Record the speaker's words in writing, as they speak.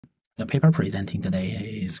The paper presenting today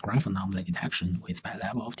is graph anomaly detection with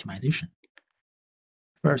pi-level optimization.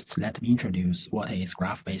 First, let me introduce what is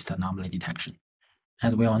graph-based anomaly detection.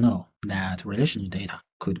 As we all know, that relational data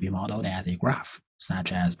could be modeled as a graph,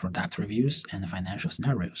 such as product reviews and financial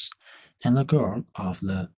scenarios, and the goal of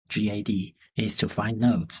the GAD is to find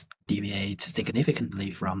nodes deviate significantly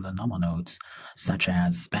from the normal nodes, such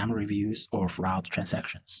as spam reviews or fraud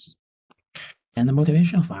transactions. And the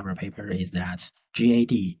motivation of our paper is that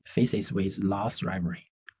GAD faces with loss rivalry.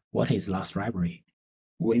 What is loss rivalry?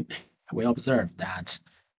 We observe that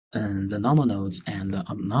the normal nodes and the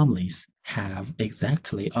anomalies have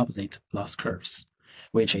exactly opposite loss curves,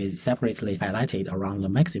 which is separately highlighted around the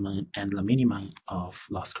maximum and the minimum of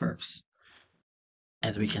loss curves.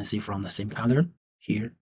 As we can see from the same color,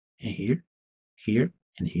 here and here, here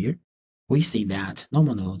and here, we see that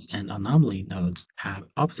normal nodes and anomaly nodes have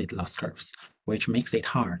opposite loss curves, which makes the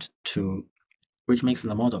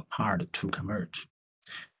model hard to converge.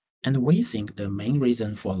 And we think the main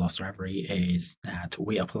reason for loss rivalry is that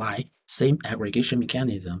we apply same aggregation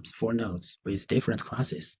mechanisms for nodes with different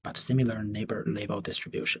classes but similar neighbor label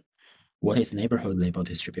distribution. What is neighborhood label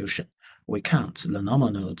distribution? We count the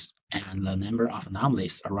normal nodes and the number of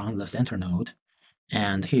anomalies around the center node.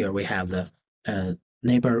 And here we have the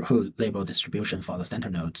neighborhood label distribution for the center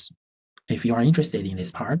nodes. If you are interested in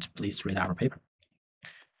this part, please read our paper.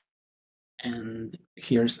 And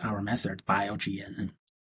here's our method by LGNN.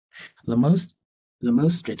 The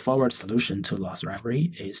most straightforward solution to loss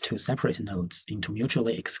rivalry is to separate nodes into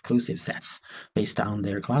mutually exclusive sets based on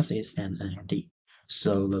their classes and NLD.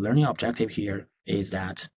 So the learning objective here is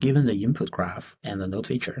that given the input graph and the node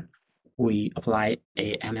feature, we apply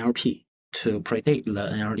a MLP to predict the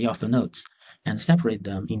NLD of the nodes and separate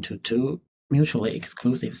them into two mutually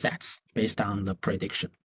exclusive sets based on the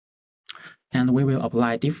prediction. And we will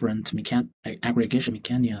apply different aggregation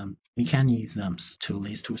mechanisms to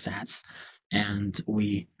these two sets, and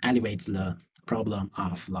we elevate the problem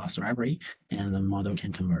of loss rivalry, and the model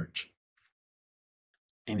can converge.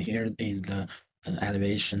 And here is the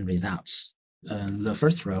elevation results. The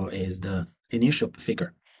first row is the initial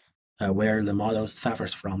figure, where the model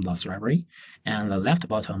suffers from loss rivalry, and the left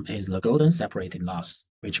bottom is the golden separated loss,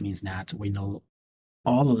 which means that we know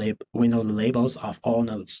the labels of all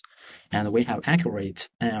nodes, and we have accurate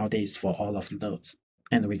NLDs for all of the nodes.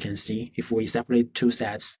 And we can see if we separate two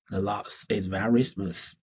sets, the loss is very smooth.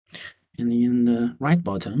 And in the right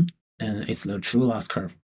bottom, it's the true loss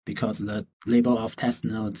curve, because the label of test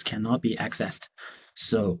nodes cannot be accessed.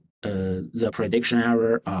 So the prediction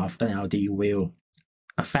error of NLD will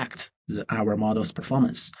affect our model's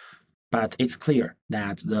performance. But it's clear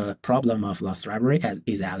that the problem of loss rivalry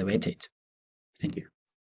is elevated. Thank you.